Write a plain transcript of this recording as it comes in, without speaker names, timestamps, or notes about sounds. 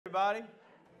Everybody,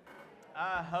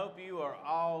 I hope you are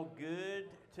all good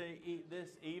to eat this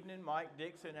evening. Mike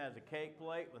Dixon has a cake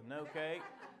plate with no cake.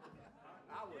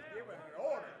 I was given an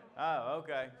order. Oh,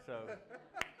 okay. So,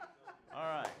 all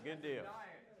right, good deal.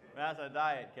 That's a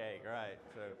diet cake, right?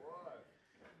 So,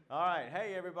 all right.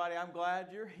 Hey, everybody, I'm glad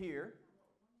you're here.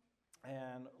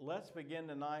 And let's begin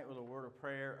tonight with a word of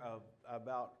prayer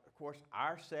about, of course,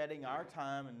 our setting, our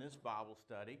time in this Bible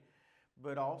study,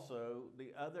 but also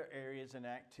the other areas and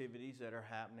activities that are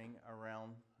happening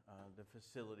around the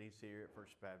facilities here at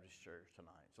First Baptist Church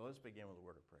tonight. So let's begin with a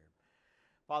word of prayer.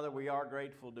 Father, we are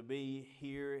grateful to be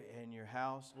here in your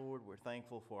house, Lord. We're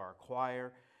thankful for our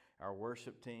choir, our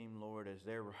worship team, Lord, as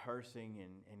they're rehearsing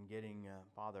and getting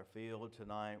Father filled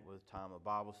tonight with time of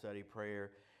Bible study,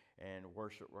 prayer, and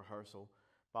worship rehearsal.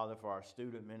 Father, for our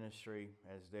student ministry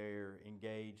as they're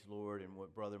engaged, Lord, in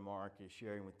what Brother Mark is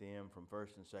sharing with them from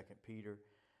 1st and 2nd Peter.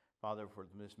 Father, for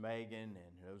Miss Megan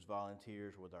and those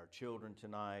volunteers with our children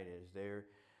tonight as they're,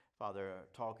 Father,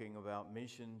 talking about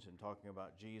missions and talking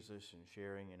about Jesus and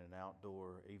sharing in an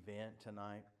outdoor event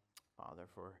tonight. Father,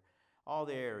 for all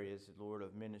the areas, Lord,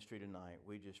 of ministry tonight,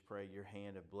 we just pray your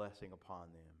hand of blessing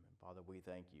upon them. And Father, we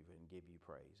thank you and give you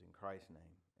praise. In Christ's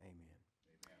name, amen.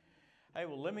 Hey,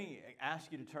 well, let me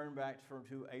ask you to turn back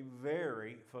to a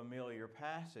very familiar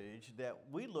passage that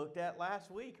we looked at last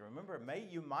week. Remember,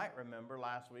 you might remember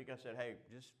last week I said, hey,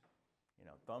 just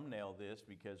thumbnail this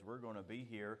because we're going to be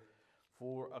here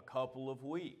for a couple of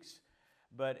weeks.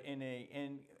 But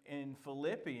in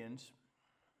Philippians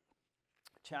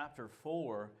chapter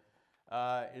 4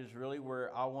 is really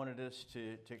where I wanted us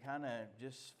to kind of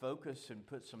just focus and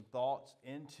put some thoughts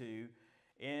into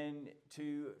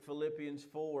Philippians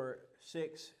 4,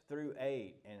 6 through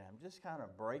 8. And I'm just kind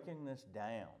of breaking this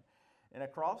down. And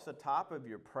across the top of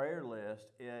your prayer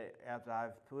list, as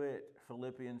I've put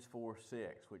Philippians 4,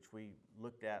 6, which we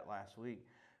looked at last week,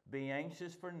 be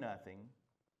anxious for nothing,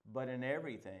 but in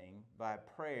everything, by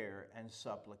prayer and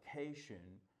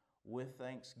supplication, with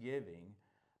thanksgiving,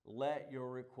 let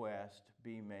your request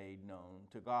be made known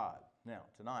to God. Now,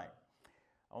 tonight,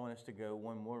 I want us to go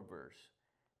one more verse.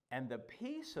 And the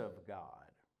peace of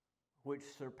God, which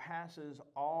surpasses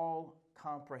all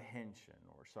comprehension,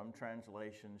 or some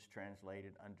translations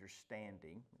translated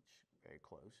understanding, which is very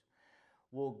close,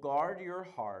 will guard your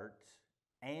hearts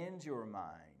and your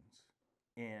minds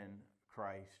in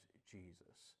Christ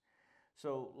Jesus.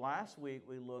 So last week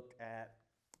we looked at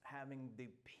having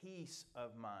the peace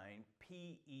of mind,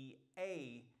 P-E-A-C-E,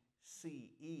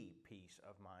 peace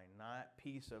of mind, not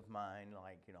peace of mind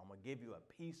like, I'm going to give you a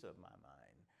piece of my mind.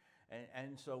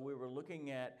 And so we were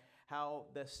looking at how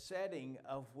the setting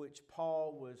of which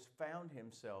Paul was found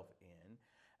himself in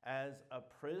as a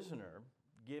prisoner,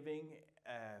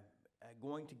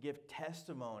 going to give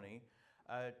testimony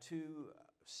to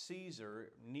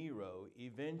Caesar, Nero,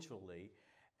 eventually,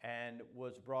 and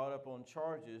was brought up on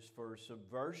charges for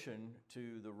subversion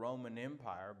to the Roman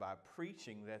Empire by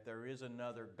preaching that there is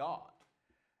another God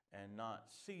and not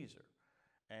Caesar.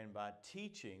 And by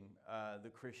teaching the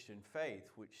Christian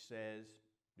faith, which says,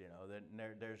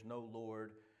 that there's no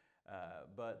Lord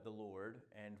but the Lord.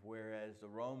 And whereas the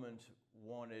Romans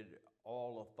wanted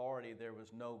all authority, there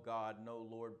was no God, no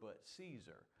Lord but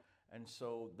Caesar. And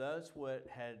so that's what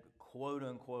had, quote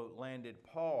unquote, landed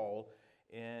Paul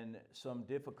in some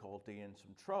difficulty and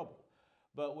some trouble.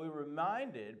 But we're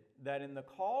reminded that in the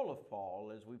call of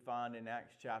Paul, as we find in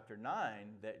Acts chapter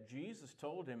 9, that Jesus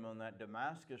told him on that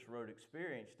Damascus Road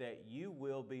experience that you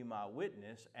will be my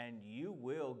witness and you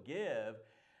will give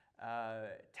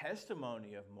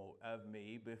testimony of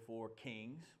me before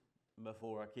kings,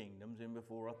 before kingdoms, and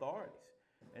before authorities.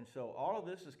 And so all of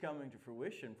this is coming to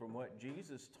fruition from what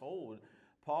Jesus told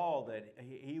Paul that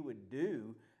he would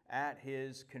do at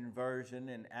his conversion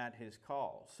and at his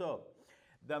call. So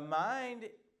the mind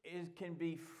can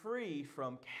be free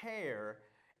from care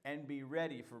and be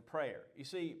ready for prayer. You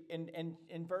see,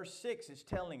 in verse 6, it's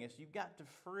telling us you've got to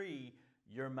free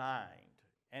your mind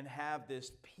and have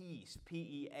this peace,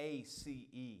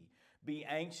 P-E-A-C-E. Be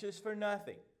anxious for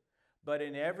nothing, but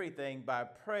in everything by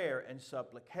prayer and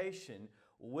supplication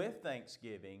with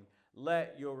thanksgiving,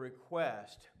 let your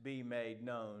request be made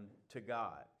known to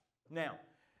God. Now,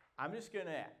 I'm just going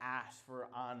to ask for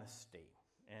honesty.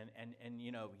 And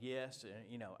yes,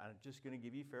 I'm just going to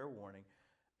give you fair warning.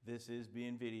 This is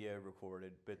being video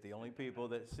recorded, but the only people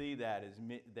that see that is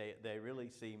me. They really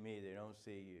see me. They don't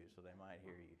see you, so they might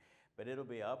hear you. But it'll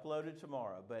be uploaded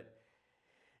tomorrow. But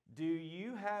do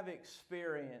you have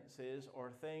experiences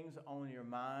or things on your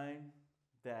mind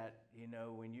that,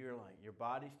 when you're like, your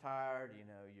body's tired,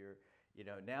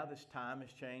 now this time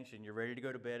has changed and you're ready to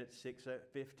go to bed at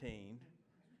 6:15.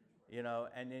 You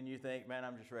know, and then you think, man,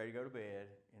 I'm just ready to go to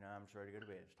bed. You know, I'm just ready to go to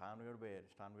bed. It's time to go to bed.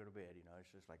 It's time to go to bed. You know, it's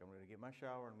just like I'm going to get my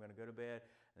shower and I'm going to go to bed.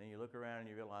 And then you look around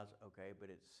and you realize, okay, but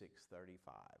it's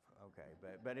 6:35. Okay,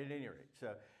 but at any rate,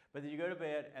 but then you go to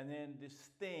bed and then this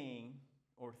thing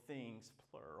or things,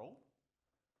 plural,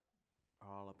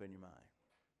 are all up in your mind.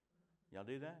 Y'all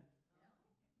do that?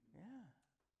 Yeah.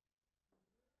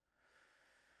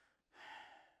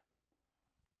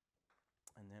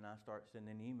 And then I start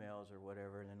sending emails or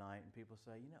whatever in the night, and people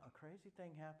say, you know, a crazy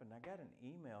thing happened. I got an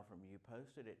email from you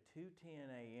posted at 2:10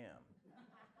 a.m.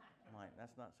 I'm like,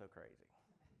 that's not so crazy.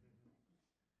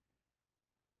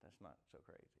 That's not so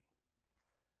crazy.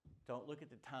 Don't look at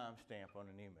the timestamp on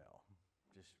an email.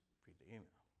 Just read the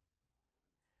email.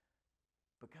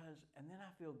 Because, and then I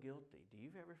feel guilty. Do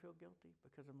you ever feel guilty?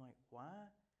 Because I'm like, why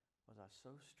was I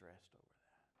so stressed over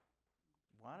that?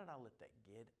 Why did I let that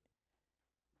get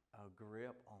a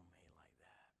grip on me like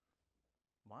that?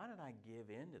 Why did I give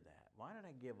into that? Why did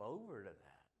I give over to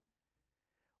that?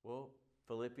 Well,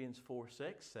 Philippians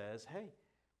 4:6 says, hey,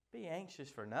 be anxious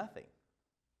for nothing.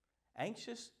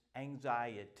 Anxious,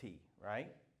 anxiety,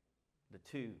 right? The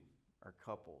two are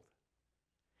coupled.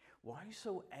 Why are you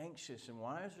so anxious, and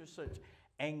why is there such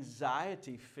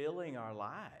anxiety filling our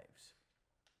lives?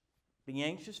 Be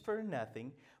anxious for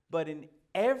nothing, but in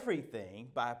everything,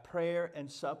 by prayer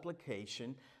and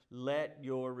supplication, let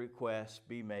your requests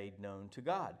be made known to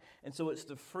God. And so it's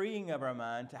the freeing of our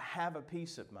mind to have a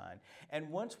peace of mind. And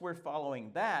once we're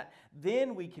following that,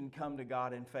 then we can come to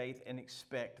God in faith and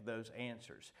expect those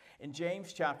answers. In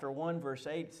James chapter 1, verse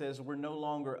 8 says, we're no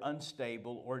longer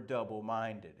unstable or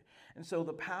double-minded. And so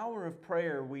the power of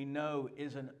prayer, we know,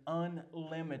 is an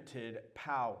unlimited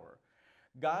power.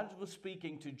 God was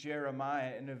speaking to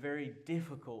Jeremiah in a very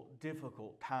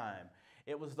difficult time.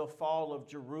 It was the fall of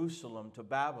Jerusalem to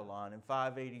Babylon in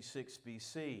 586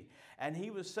 BC. And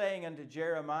he was saying unto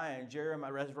Jeremiah, and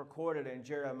Jeremiah is recorded in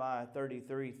Jeremiah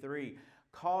 33:3,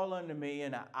 call unto me,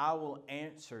 and I will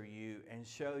answer you and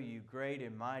show you great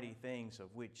and mighty things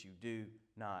of which you do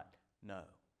not know.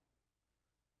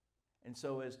 And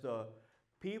so as the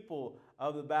people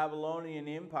of the Babylonian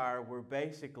Empire were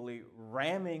basically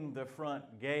ramming the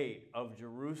front gate of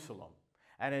Jerusalem,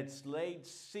 and it's laid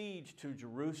siege to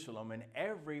Jerusalem, and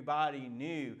everybody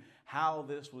knew how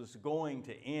this was going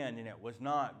to end, and it was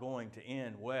not going to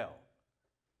end well.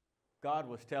 God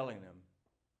was telling them,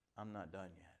 I'm not done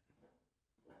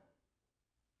yet.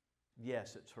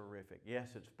 Yes, it's horrific. Yes,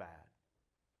 it's bad.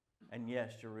 And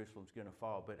yes, Jerusalem's going to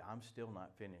fall, but I'm still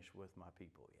not finished with my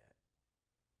people yet.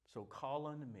 So call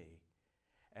unto me,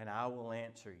 and I will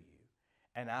answer you,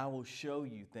 and I will show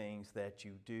you things that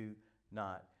you do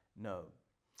not know.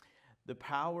 The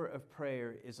power of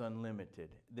prayer is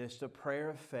unlimited. This is the prayer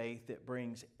of faith that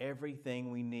brings everything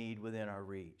we need within our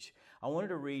reach. I wanted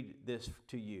to read this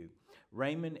to you.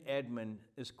 Raymond Edmond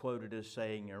is quoted as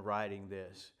saying or writing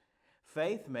this: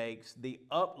 faith makes the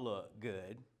uplook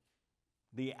good,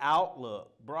 the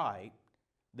outlook bright,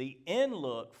 the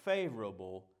inlook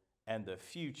favorable, and the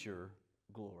future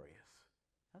glorious.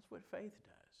 That's what faith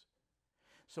does.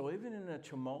 So even in a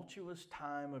tumultuous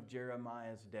time of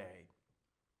Jeremiah's day,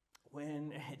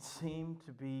 when it seemed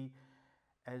to be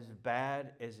as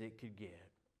bad as it could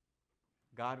get,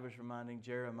 God was reminding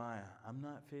Jeremiah, I'm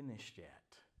not finished yet.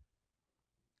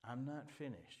 I'm not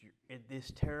finished.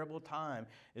 This terrible time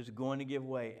is going to give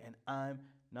way, and I'm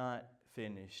not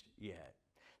finished yet.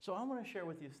 So I want to share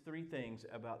with you three things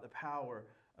about the power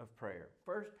of prayer.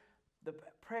 First, the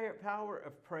power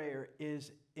of prayer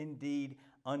is indeed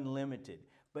unlimited,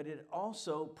 but it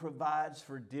also provides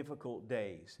for difficult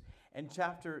days. In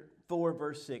chapter 4,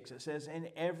 verse 6, it says, in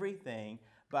everything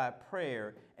by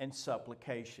prayer and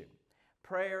supplication.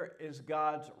 Prayer is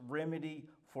God's remedy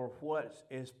for what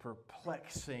is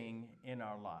perplexing in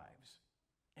our lives.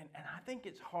 And I think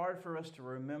it's hard for us to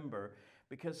remember,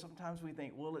 because sometimes we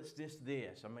think, well, it's just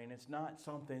this. I mean, it's not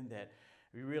something that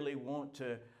we really want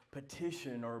to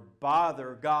petition or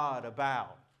bother God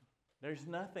about. There's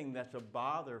nothing that's a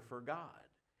bother for God.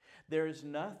 There's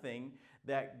nothing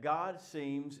that God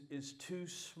seems is too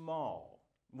small.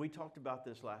 We talked about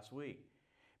this last week.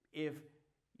 If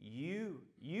you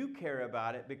care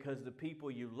about it because the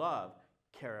people you love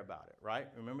care about it, right?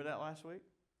 Remember that last week?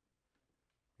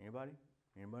 Anybody?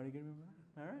 Anybody get remember?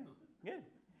 All right, good.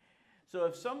 So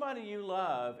if somebody you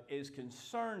love is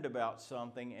concerned about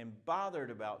something and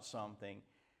bothered about something,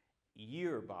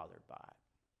 you're bothered by it.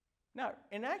 Now,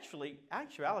 in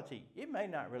actuality, it may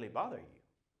not really bother you.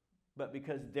 But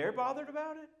because they're bothered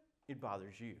about it, it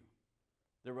bothers you.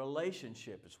 The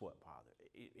relationship is what bothers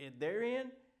it.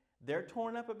 They're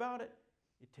torn up about it,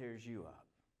 it tears you up.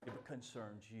 It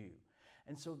concerns you.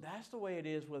 And so that's the way it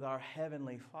is with our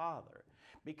Heavenly Father.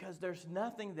 Because there's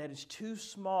nothing that is too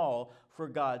small for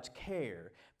God's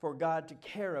care, for God to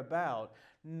care about,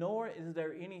 nor is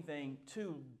there anything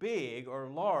too big or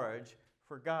large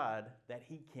for God that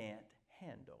He can't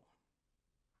handle.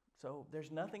 So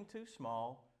there's nothing too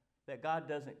small that God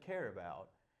doesn't care about,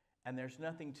 and there's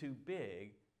nothing too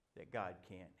big that God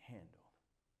can't handle.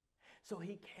 So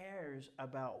He cares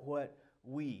about what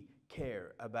we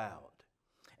care about.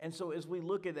 And so as we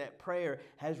look at that, prayer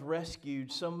has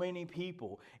rescued so many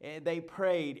people. And they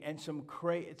prayed, and some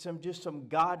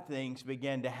God things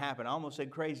began to happen. I almost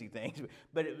said crazy things,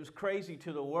 but it was crazy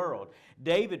to the world.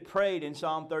 David prayed in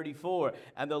Psalm 34,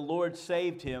 and the Lord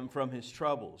saved him from his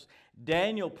troubles.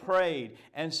 Daniel prayed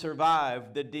and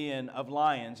survived the den of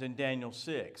lions in Daniel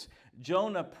 6.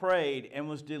 Jonah prayed and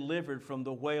was delivered from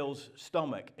the whale's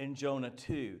stomach in Jonah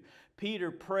 2.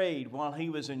 Peter prayed while he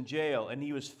was in jail, and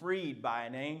he was freed by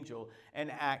an angel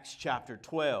in Acts chapter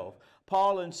 12.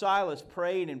 Paul and Silas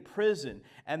prayed in prison,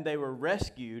 and they were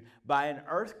rescued by an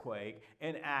earthquake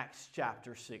in Acts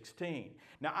chapter 16.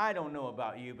 Now, I don't know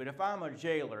about you, but if I'm a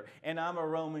jailer, and I'm a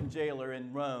Roman jailer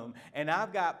in Rome, and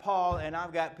I've got Paul and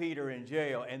I've got Peter in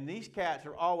jail, and these cats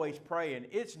are always praying,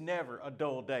 it's never a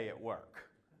dull day at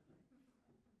work.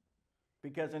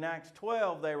 Because in Acts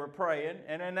 12, they were praying,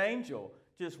 and an angel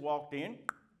just walked in,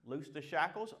 loosed the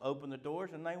shackles, opened the doors,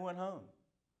 and they went home.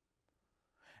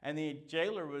 And the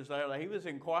jailer was there, he was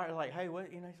inquiring, like, hey, what?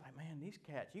 He's like, man, these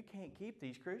cats, you can't keep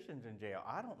these Christians in jail.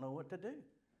 I don't know what to do.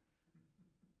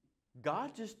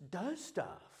 God just does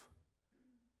stuff.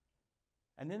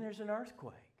 And then there's an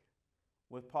earthquake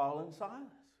with Paul and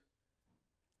Silas.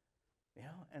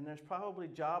 And there's probably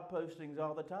job postings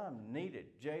all the time. Needed,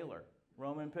 jailer,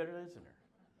 Roman prisoner.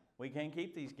 We can't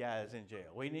keep these guys in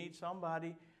jail. We need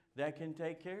somebody that can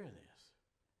take care of this.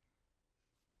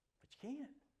 But you can't,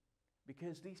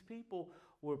 because these people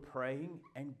were praying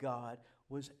and God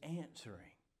was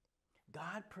answering.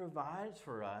 God provides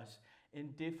for us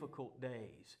in difficult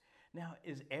days. Now,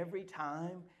 is every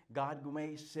time God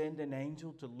may send an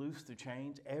angel to loose the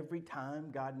chains? Every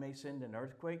time God may send an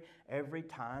earthquake? Every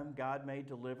time God may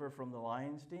deliver from the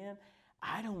lion's den?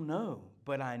 I don't know,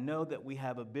 but I know that we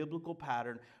have a biblical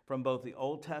pattern from both the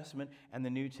Old Testament and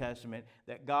the New Testament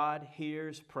that God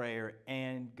hears prayer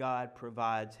and God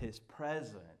provides His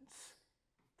presence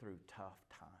through tough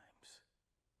times.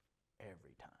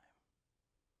 Every time.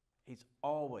 He's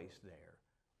always there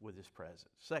with His presence.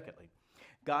 Secondly,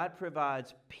 God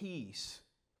provides peace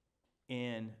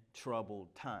in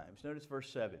troubled times. Notice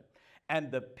verse 7.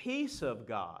 And the peace of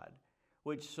God,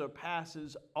 which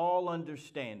surpasses all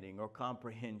understanding or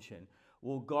comprehension,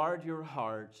 will guard your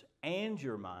hearts and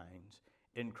your minds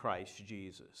in Christ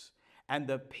Jesus. And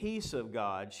the peace of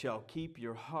God shall keep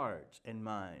your hearts and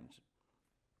minds.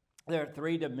 There are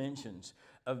three dimensions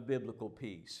of biblical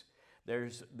peace.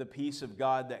 There's the peace of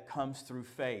God that comes through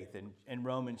faith in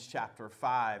Romans chapter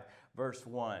 5, verse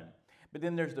 1. But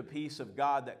then there's the peace of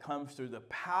God that comes through the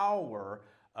power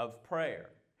of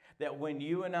prayer. That when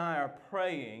you and I are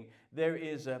praying, there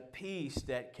is a peace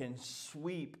that can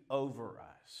sweep over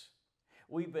us.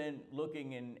 We've been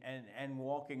looking and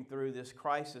walking through this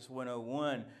Crisis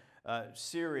 101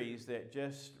 series that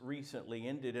just recently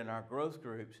ended in our growth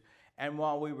groups. And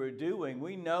while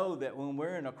we know that when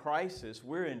we're in a crisis,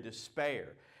 we're in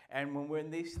despair. And when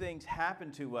these things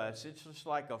happen to us, it's just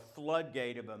like a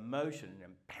floodgate of emotion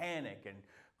and panic and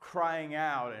crying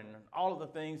out and all of the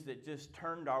things that just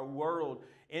turned our world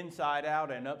inside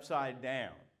out and upside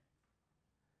down.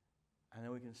 And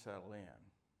then we can settle in.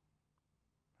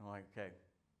 I'm like, okay,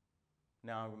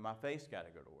 now my faith's got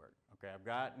to go to work. Okay,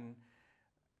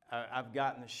 I've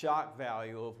gotten the shock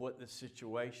value of what the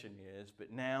situation is,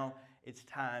 but now it's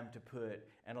time to put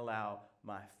and allow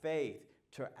my faith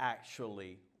to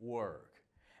actually work.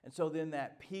 And so then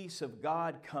that peace of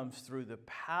God comes through the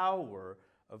power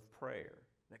of prayer.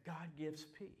 That God gives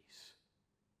peace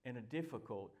in a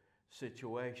difficult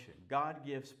situation. God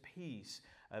gives peace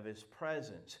of His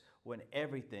presence when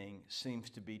everything seems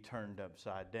to be turned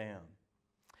upside down.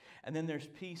 And then there's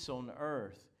peace on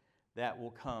earth that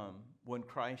will come when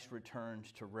Christ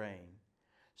returns to reign.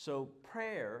 So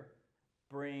prayer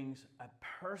brings a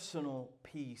personal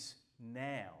peace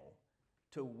now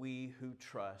to we who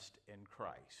trust in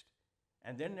Christ.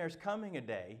 And then there's coming a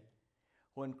day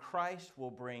when Christ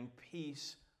will bring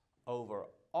peace over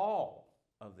all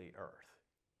of the earth.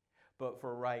 But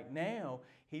for right now,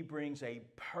 He brings a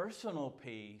personal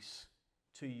peace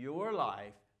to your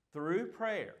life through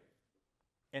prayer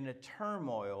in a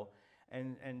turmoil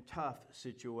and tough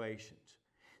situations.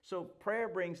 So prayer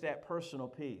brings that personal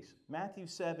peace. Matthew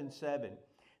 7:7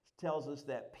 tells us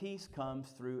that peace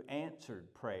comes through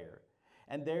answered prayer.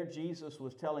 And there Jesus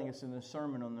was telling us in the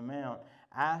Sermon on the Mount,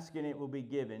 ask and it will be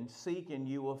given, seek and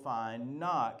you will find,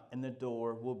 knock and the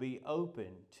door will be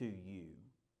open to you.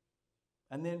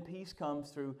 And then peace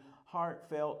comes through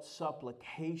heartfelt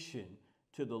supplication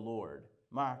to the Lord.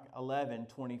 Mark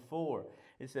 11:24,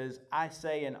 it says, I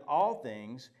say in all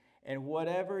things, and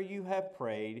whatever you have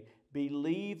prayed,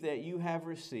 believe that you have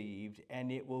received,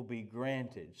 and it will be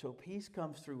granted. So peace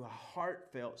comes through a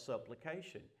heartfelt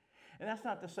supplication. And that's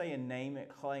not to say and name it,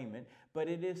 claim it, but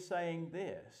it is saying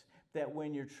this, that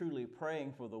when you're truly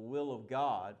praying for the will of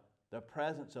God, the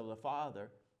presence of the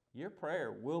Father, your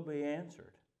prayer will be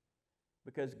answered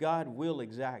because God will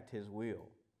exact His will.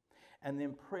 And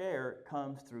then prayer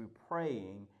comes through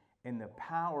praying in the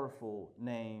powerful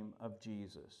name of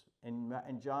Jesus. In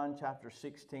John chapter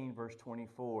 16, verse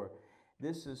 24,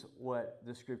 this is what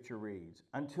the scripture reads.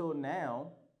 Until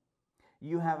now,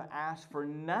 you have asked for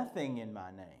nothing in my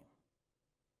name.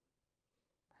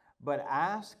 But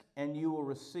ask and you will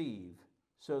receive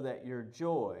so that your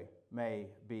joy may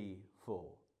be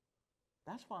full.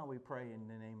 That's why we pray in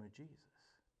the name of Jesus.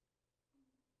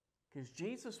 Because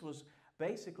Jesus was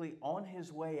basically on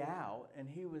his way out and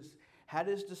he had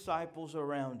his disciples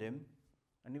around him.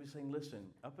 And he was saying, listen,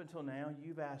 up until now,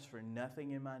 you've asked for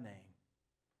nothing in my name.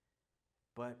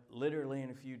 But literally in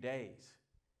a few days,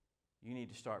 you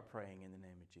need to start praying in the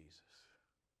name of Jesus.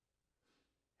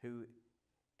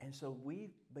 And so we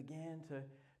began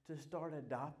to start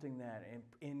adopting that.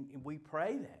 And we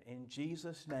pray that. In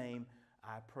Jesus' name,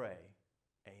 I pray.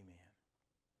 Amen.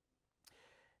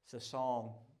 It's a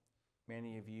song,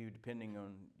 many of you, depending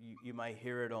on, you may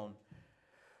hear it on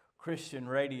Christian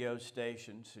radio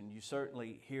stations, and you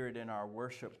certainly hear it in our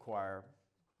worship choir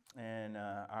and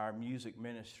our music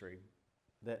ministry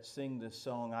that sing this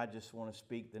song, I Just Want to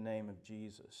Speak the Name of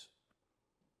Jesus.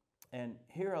 And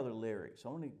here are the lyrics. I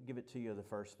want to give it to you, the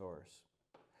first verse.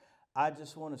 I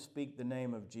just want to speak the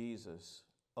name of Jesus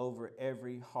over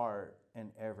every heart and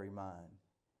every mind,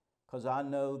 because I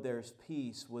know there's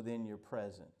peace within your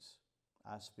presence.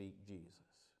 I speak Jesus.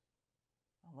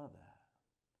 I love that.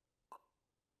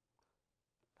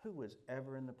 Who was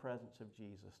ever in the presence of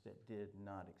Jesus that did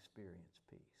not experience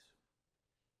peace?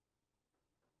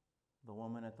 The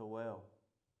woman at the well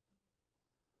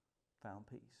found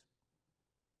peace.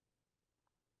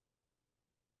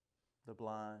 The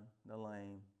blind, the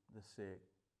lame, the sick,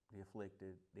 the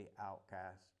afflicted, the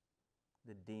outcast,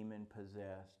 the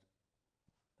demon-possessed,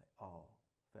 they all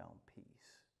found peace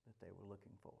that they were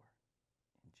looking for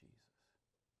in Jesus.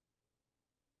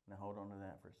 Now hold on to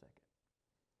that for a second.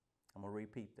 I'm going to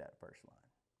repeat that first line.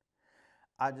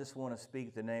 I just want to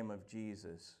speak the name of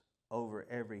Jesus over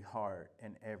every heart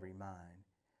and every mind,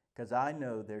 because I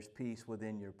know there's peace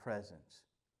within your presence.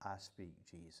 I speak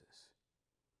Jesus.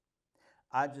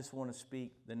 I just want to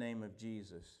speak the name of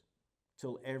Jesus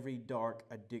till every dark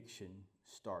addiction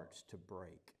starts to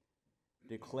break,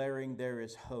 declaring there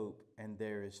is hope and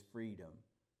there is freedom.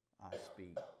 I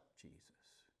speak Jesus.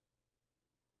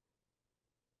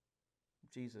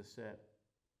 Jesus set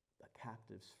the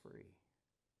captives free.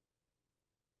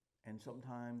 And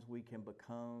sometimes we can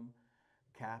become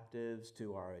captives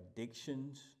to our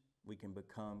addictions. We can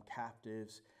become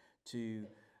captives to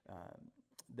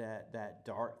that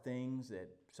dark things that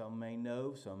some may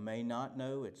know, some may not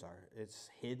know. It's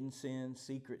hidden sins,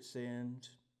 secret sins.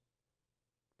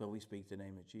 But we speak the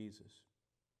name of Jesus.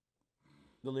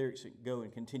 The lyrics go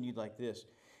and continue like this.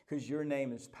 Because your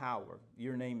name is power.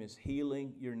 Your name is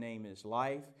healing. Your name is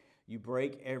life. You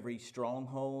break every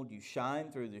stronghold. You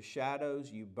shine through the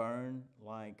shadows. You burn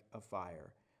like a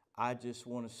fire. I just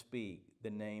want to speak the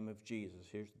name of Jesus.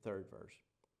 Here's the third verse.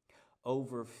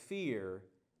 Over fear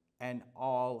and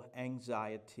all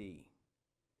anxiety,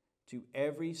 to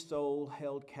every soul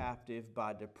held captive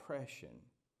by depression,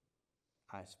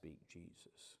 I speak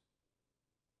Jesus.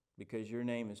 Because your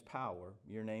name is power,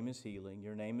 your name is healing,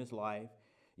 your name is life.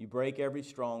 You break every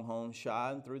stronghold,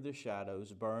 shine through the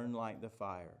shadows, burn like the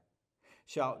fire.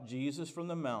 Shout Jesus from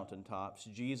the mountaintops,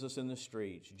 Jesus in the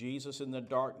streets, Jesus in the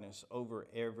darkness over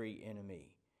every enemy.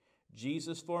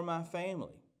 Jesus for my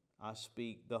family, I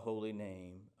speak the holy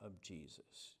name of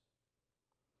Jesus.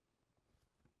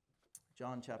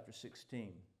 John chapter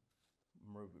 16,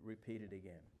 I'm going to repeat it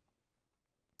again.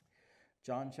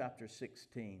 John chapter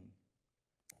 16,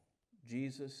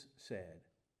 Jesus said,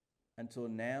 until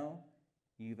now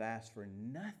you've asked for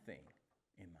nothing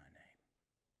in my name.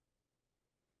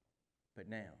 But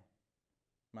now,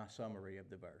 my summary of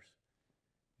the verse,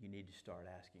 you need to start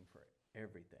asking for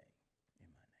everything in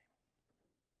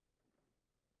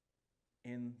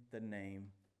my name. In the name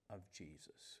of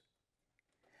Jesus.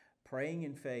 Praying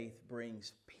in faith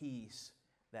brings peace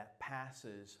that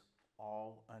passes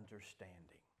all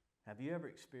understanding. Have you ever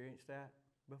experienced that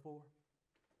before?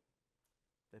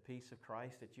 The peace of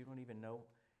Christ that you don't even know.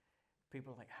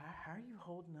 People are like, how are you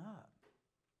holding up?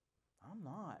 I'm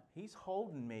not. He's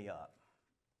holding me up.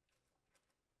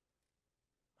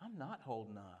 I'm not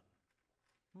holding up.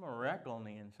 I'm a wreck on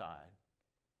the inside.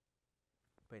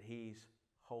 But He's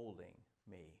holding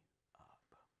me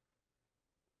up.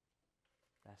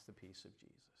 That's the peace of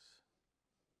Jesus.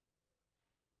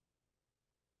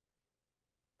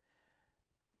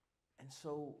 And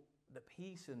so the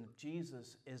peace in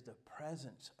Jesus is the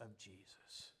presence of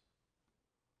Jesus.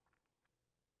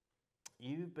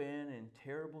 You've been in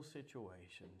terrible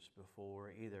situations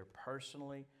before, either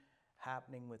personally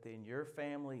happening within your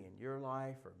family, in your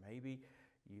life, or maybe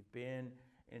you've been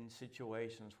in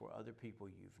situations where other people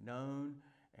you've known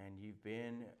and you've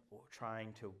been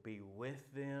trying to be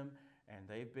with them and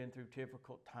they've been through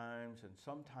difficult times, and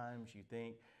sometimes you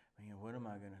think, man, what am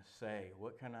I going to say?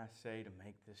 What can I say to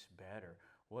make this better?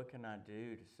 What can I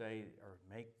do to say or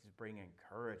bring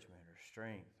encouragement or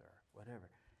strength or whatever?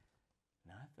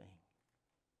 Nothing.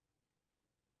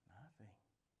 Nothing.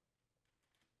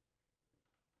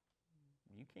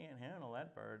 You can't handle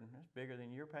that burden. It's bigger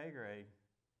than your pay grade.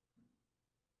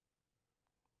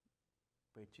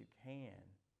 But you can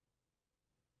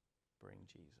bring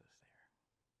Jesus there.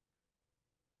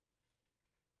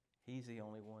 He's the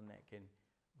only one that can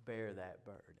bear that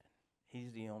burden.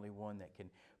 He's the only one that can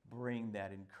bring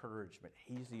that encouragement.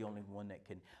 He's the only one that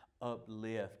can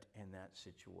uplift in that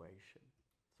situation.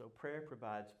 So prayer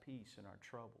provides peace in our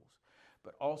troubles.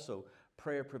 But also,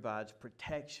 prayer provides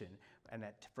protection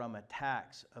from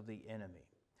attacks of the enemy.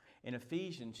 In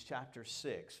Ephesians chapter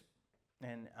 6,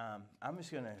 and I'm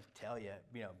just going to tell you,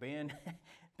 Ben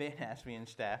asked me in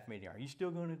staff meeting, are you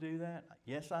still going to do that?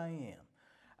 Yes, I am.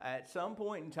 At some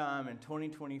point in time in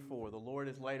 2024, the Lord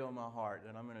has laid on my heart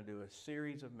that I'm going to do a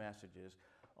series of messages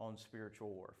on spiritual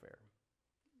warfare.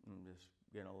 I'm just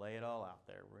going to lay it all out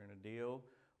there. We're going to deal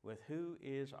with who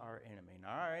is our enemy. Now,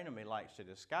 our enemy likes to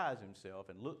disguise himself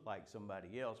and look like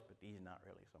somebody else, but he's not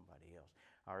really somebody else.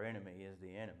 Our enemy is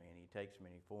the enemy, and he takes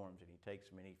many forms, and he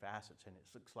takes many facets, and it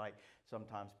looks like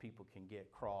sometimes people can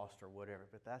get crossed or whatever,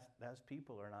 but those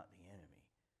people are not the enemy.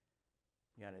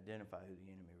 You got to identify who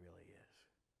the enemy really is.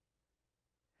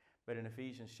 But in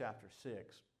Ephesians chapter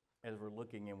 6, as we're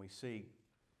looking and we see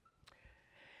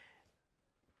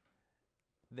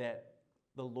that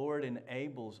the Lord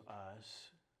enables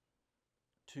us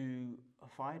to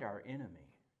fight our enemy.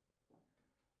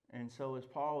 And so as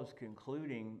Paul is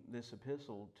concluding this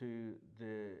epistle to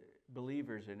the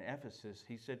believers in Ephesus,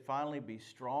 he said, finally be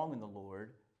strong in the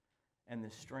Lord and the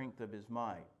strength of His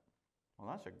might. Well,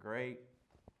 that's a great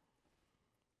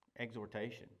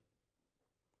exhortation.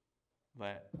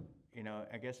 But,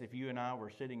 I guess if you and I were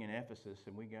sitting in Ephesus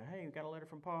and we go, hey, we got a letter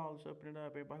from Paul, let's open it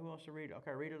up. Everybody who wants to read it?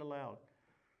 Okay, read it aloud.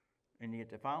 And you get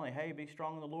to finally, hey, be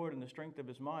strong in the Lord and the strength of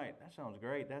His might. That sounds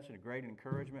great. That's a great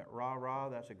encouragement. Rah, rah,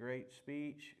 that's a great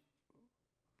speech.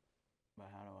 But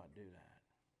how do I do that?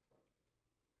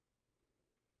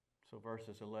 So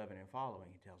verses 11 and following,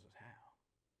 he tells us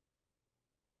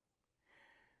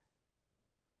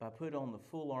how. By put on the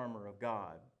full armor of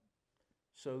God,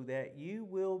 so that you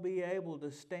will be able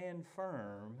to stand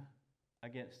firm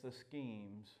against the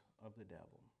schemes of the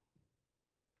devil.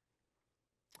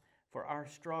 For our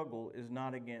struggle is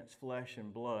not against flesh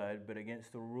and blood, but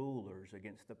against the rulers,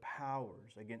 against the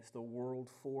powers, against the world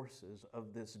forces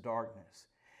of this darkness,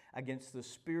 against the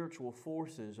spiritual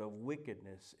forces of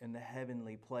wickedness in the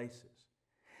heavenly places.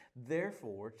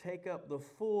 Therefore, take up the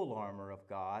full armor of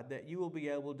God, that you will be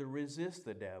able to resist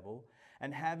the devil,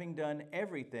 and having done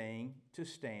everything, to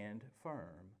stand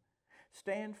firm.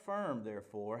 Stand firm,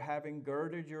 therefore, having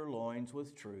girded your loins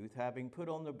with truth, having put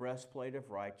on the breastplate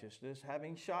of righteousness,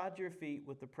 having shod your feet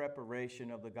with the preparation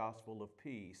of the gospel of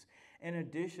peace. In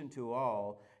addition to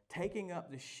all, taking up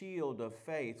the shield of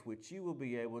faith, which you will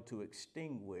be able to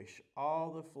extinguish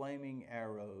all the flaming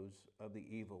arrows of the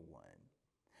evil one.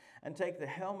 And take the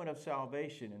helmet of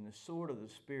salvation and the sword of the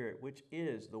Spirit, which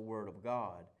is the word of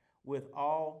God, with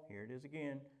all, here it is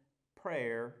again,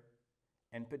 prayer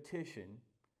and petition.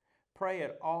 Pray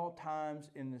at all times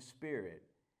in the Spirit,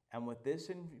 and with this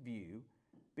in view,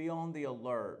 be on the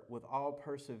alert with all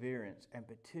perseverance and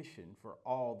petition for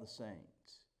all the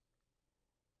saints.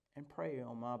 And pray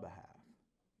on my behalf,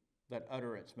 that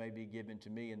utterance may be given to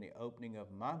me in the opening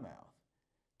of my mouth,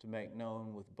 to make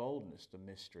known with boldness the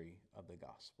mystery of the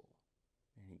gospel.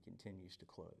 And he continues to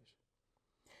close.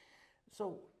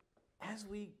 So, as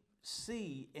we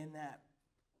see in that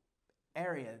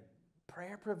area,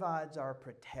 prayer provides our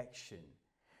protection.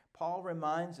 Paul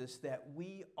reminds us that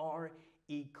we are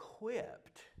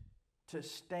equipped to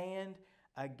stand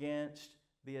against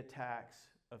the attacks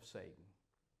of Satan,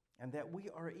 and that we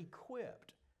are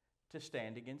equipped to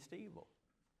stand against evil.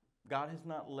 God has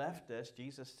not left us.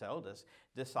 Jesus told us,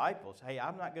 disciples, hey,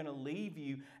 I'm not going to leave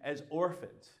you as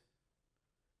orphans,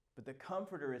 but the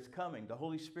Comforter is coming. The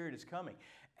Holy Spirit is coming.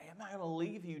 I'm not going to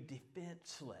leave you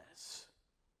defenseless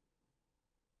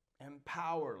and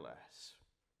powerless.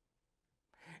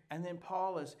 And then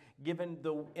Paul is given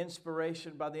the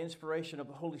inspiration, by the inspiration of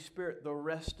the Holy Spirit, the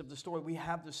rest of the story. We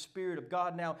have the Spirit of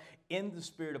God. Now, in the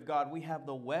Spirit of God, we have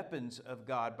the weapons of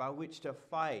God by which to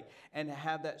fight and to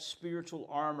have that spiritual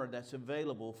armor that's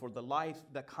available for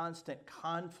the constant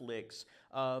conflicts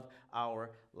of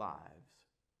our lives.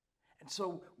 And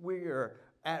so we are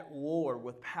at war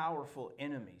with powerful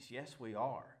enemies. Yes, we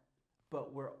are.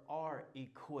 But we are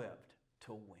equipped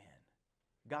to win.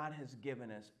 God has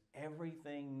given us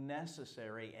everything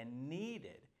necessary and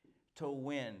needed to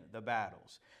win the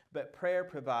battles. But prayer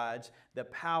provides the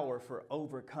power for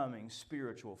overcoming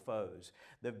spiritual foes.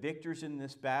 The victors in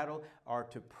this battle are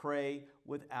to pray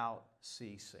without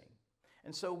ceasing.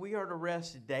 And so we are to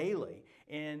rest daily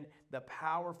in the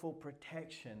powerful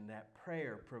protection that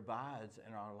prayer provides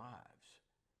in our lives.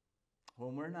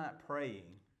 When we're not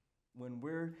praying, when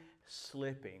we're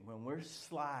slipping, when we're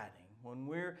sliding, when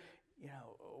we're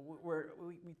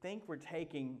we think we're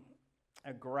taking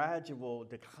a gradual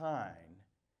decline,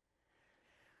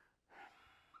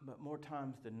 but more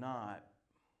times than not,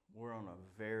 we're on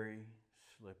a very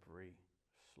slippery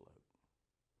slope,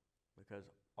 because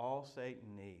all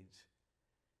Satan needs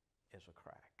is a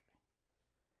crack.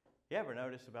 You ever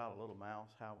notice about a little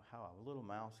mouse, how a little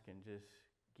mouse can just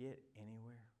get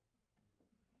anywhere?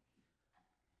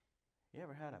 You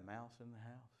ever had a mouse in the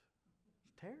house?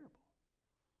 It's terrible.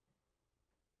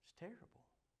 It's terrible.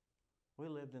 We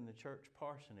lived in the church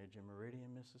parsonage in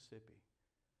Meridian, Mississippi.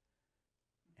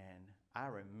 And I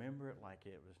remember it like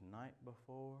it was night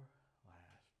before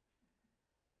last.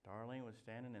 Darlene was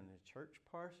standing in the church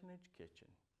parsonage kitchen,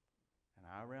 and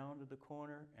I rounded the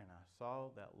corner and I saw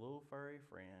that little furry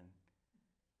friend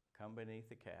come beneath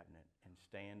the cabinet and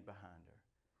stand behind her.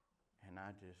 And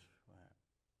I just went.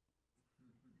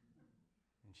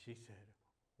 And she said,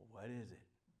 "What is it?"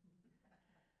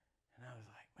 And I was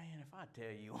like, man, if I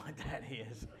tell you what that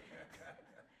is.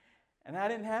 And I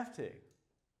didn't have to.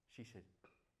 She said,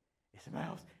 "It's a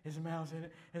mouse, it's a mouse in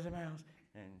it, it's a mouse."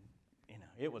 And,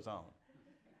 it was on.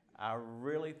 I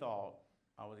really thought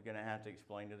I was going to have to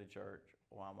explain to the church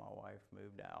why my wife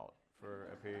moved out for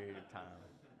a period of time.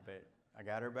 But I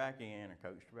got her back in, I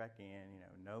coached her back in,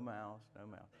 no mouse, no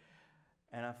mouse.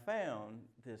 And I found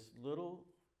this little,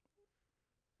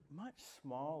 much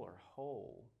smaller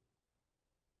hole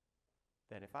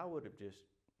that if I would have just,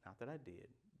 not that I did,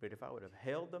 but if I would have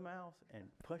held the mouse and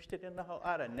pushed it in the hole,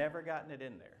 I'd have never gotten it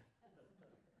in there.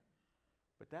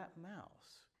 But that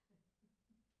mouse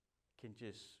can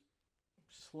just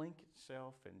slink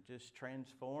itself and just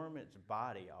transform its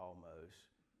body almost,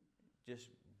 just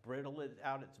brittle it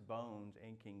out its bones,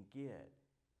 and can get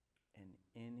in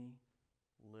any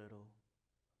little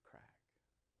crack.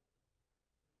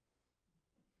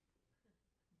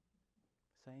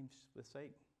 Same with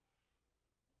Satan.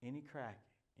 Any crack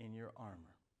in your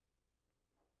armor,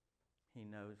 he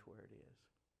knows where it is.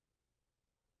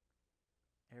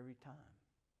 Every time.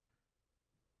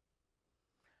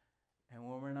 And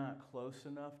when we're not close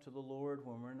enough to the Lord,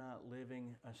 when we're not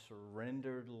living a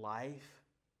surrendered life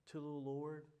to the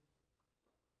Lord,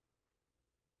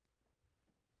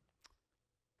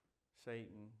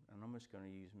 Satan, and I'm just going to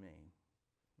use me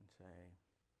and say,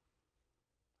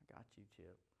 "I got you,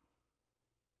 Chip.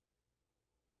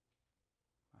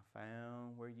 I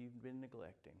found where you've been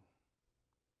neglecting.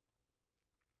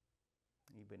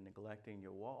 You've been neglecting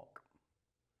your walk.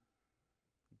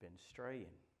 You've been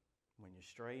straying. When you're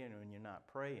straying, when you're not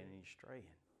praying, you're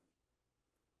straying.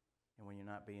 And when you're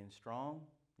not being strong,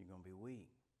 you're going to be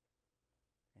weak.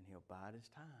 And he'll bide his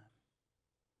time.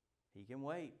 He can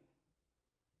wait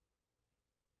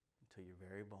until you're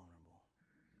very vulnerable."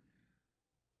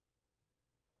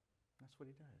 That's what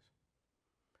he does.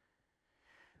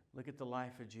 Look at the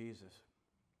life of Jesus.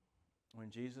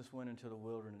 When Jesus went into the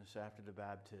wilderness after the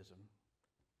baptism,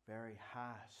 very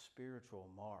high spiritual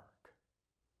mark,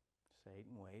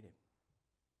 Satan waited.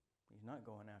 He's not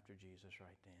going after Jesus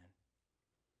right then.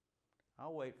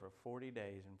 I'll wait for 40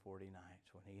 days and 40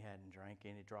 nights when he hadn't drank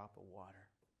any drop of water.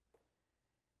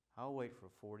 I'll wait for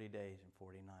 40 days and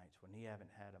 40 nights when he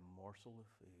haven't had a morsel of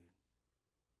food.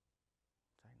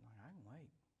 Satan's like, "I can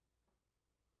wait.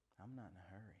 I'm not in a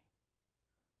hurry.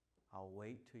 I'll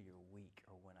wait till you're weak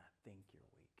or when I think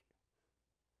you're weak,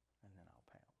 and then I'll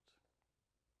pounce.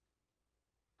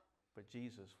 But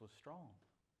Jesus was strong,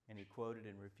 and he quoted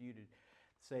and refuted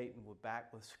Satan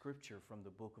back with scripture from the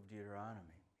book of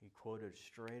Deuteronomy. He quoted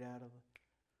straight out of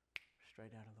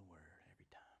the Word every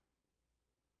time.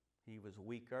 He was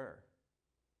weaker,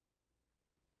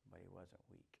 but he wasn't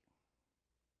weak.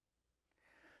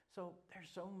 So there's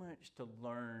so much to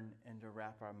learn and to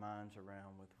wrap our minds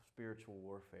around with spiritual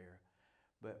warfare.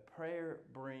 But prayer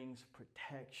brings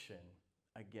protection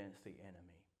against the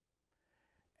enemy.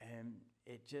 And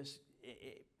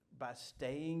by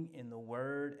staying in the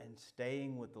Word and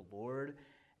staying with the Lord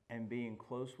and being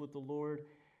close with the Lord,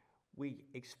 we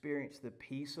experience the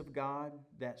peace of God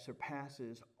that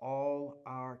surpasses all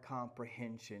our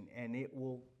comprehension. And it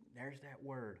will, there's that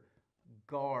word,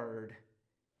 guard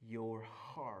your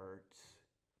hearts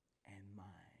and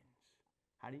minds.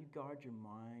 How do you guard your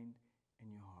mind and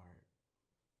your heart?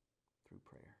 Through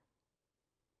prayer.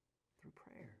 Through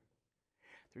prayer.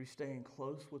 Through staying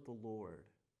close with the Lord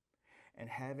and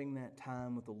having that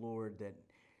time with the Lord that,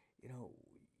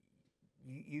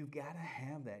 you've got to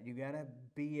have that. You've got to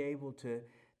be able to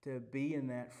be in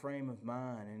that frame of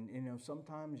mind. And,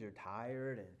 sometimes you're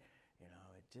tired and,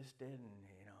 it just didn't,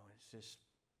 it's just,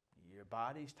 your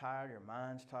body's tired, your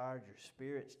mind's tired, your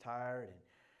spirit's tired,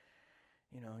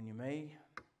 and you may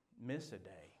miss a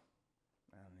day.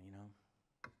 And,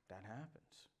 that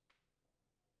happens.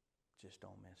 Just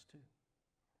don't miss two.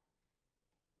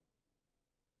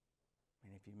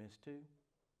 And if you miss two,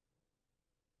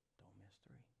 don't miss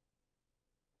three.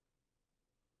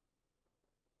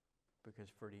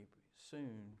 Because pretty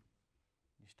soon,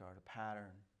 you start a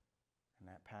pattern, and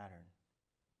that pattern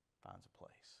finds a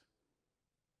place.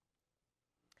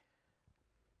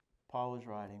 Paul was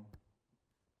writing,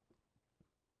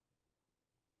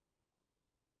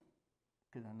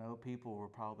 because I know people were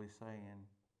probably saying,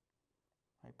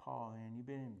 hey, Paul, man, you've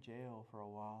been in jail for a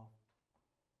while.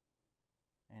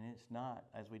 And it's not,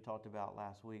 as we talked about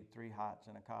last week, 3 hots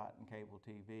and a cot and cable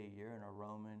TV. You're in a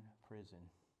Roman prison.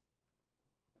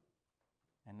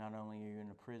 And not only are you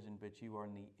in a prison, but you are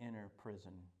in the inner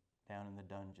prison, down in the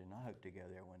dungeon. I hope to go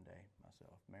there one day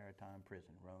myself. Maritime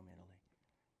prison, Rome, Italy.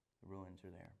 The ruins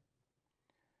are there.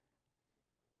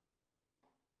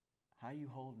 How you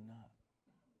holding up?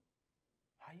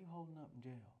 How you holding up in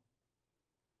jail?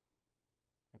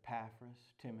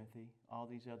 Epaphras, Timothy, all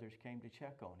these others came to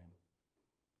check on him.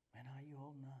 Man, how you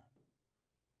holding up?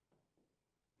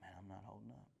 Man, I'm not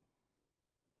holding up.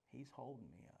 He's holding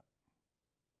me up.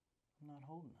 I'm not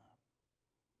holding up.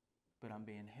 But I'm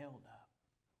being held up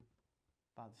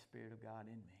by the Spirit of God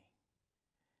in me.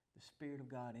 The Spirit of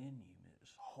God in you is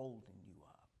holding you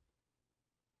up.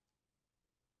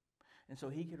 And so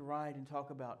he could write and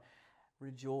talk about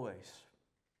rejoice.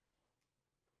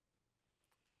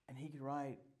 And he could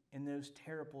write in those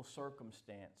terrible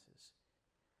circumstances,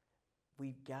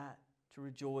 we've got to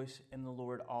rejoice in the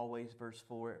Lord always, verse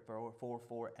 4.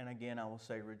 And again, I will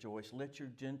say rejoice. Let your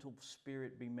gentle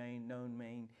spirit be made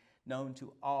known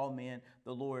to all men.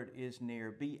 The Lord is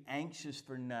near. Be anxious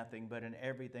for nothing, but in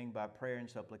everything by prayer and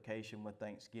supplication with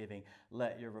thanksgiving,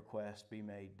 let your requests be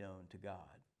made known to God.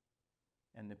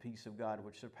 And the peace of God,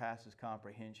 which surpasses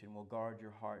comprehension, will guard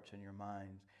your hearts and your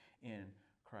minds in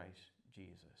Christ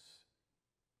Jesus.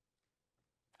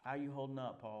 How are you holding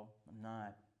up, Paul? I'm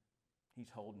not. He's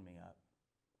holding me up.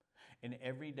 And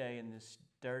every day in this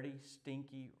dirty,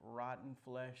 stinky, rotten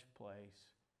flesh place,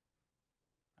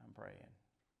 I'm praying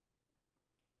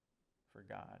for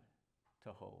God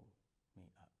to hold me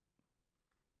up.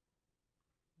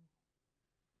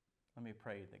 Let me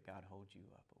pray that God holds you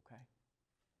up, okay?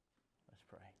 Let's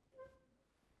pray.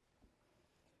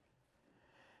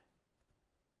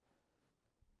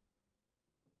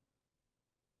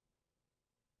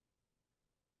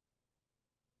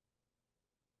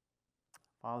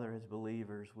 Father, as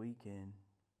believers, we can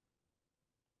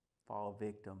fall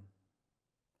victim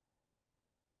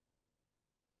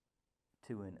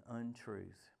to an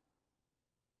untruth.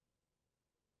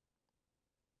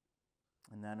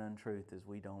 And that untruth is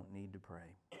we don't need to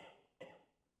pray.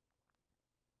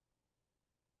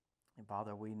 And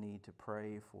Father, we need to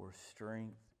pray for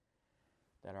strength,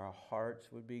 that our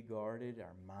hearts would be guarded,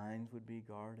 our minds would be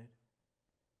guarded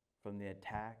from the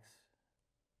attacks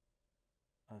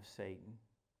of Satan.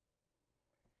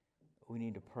 We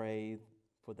need to pray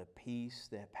for the peace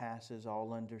that passes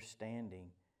all understanding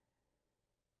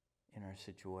in our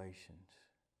situations.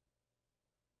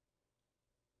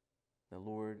 The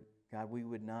Lord, God, we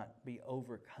would not be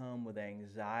overcome with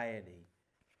anxiety,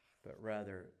 but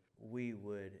rather we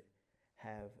would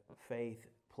have faith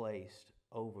placed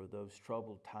over those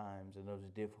troubled times and those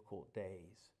difficult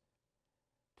days.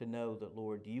 To know that,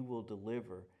 Lord, you will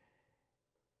deliver,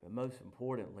 but most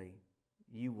importantly,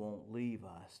 you won't leave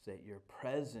us, that your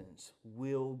presence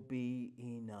will be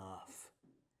enough.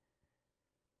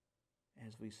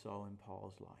 As we saw in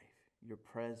Paul's life, your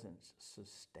presence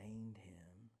sustained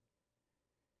him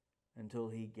until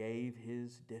he gave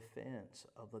his defense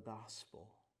of the gospel.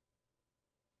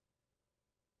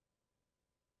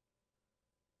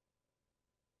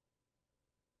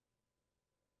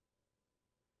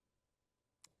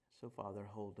 So, Father,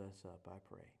 hold us up, I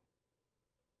pray.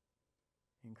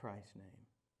 In Christ's name,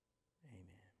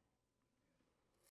 amen.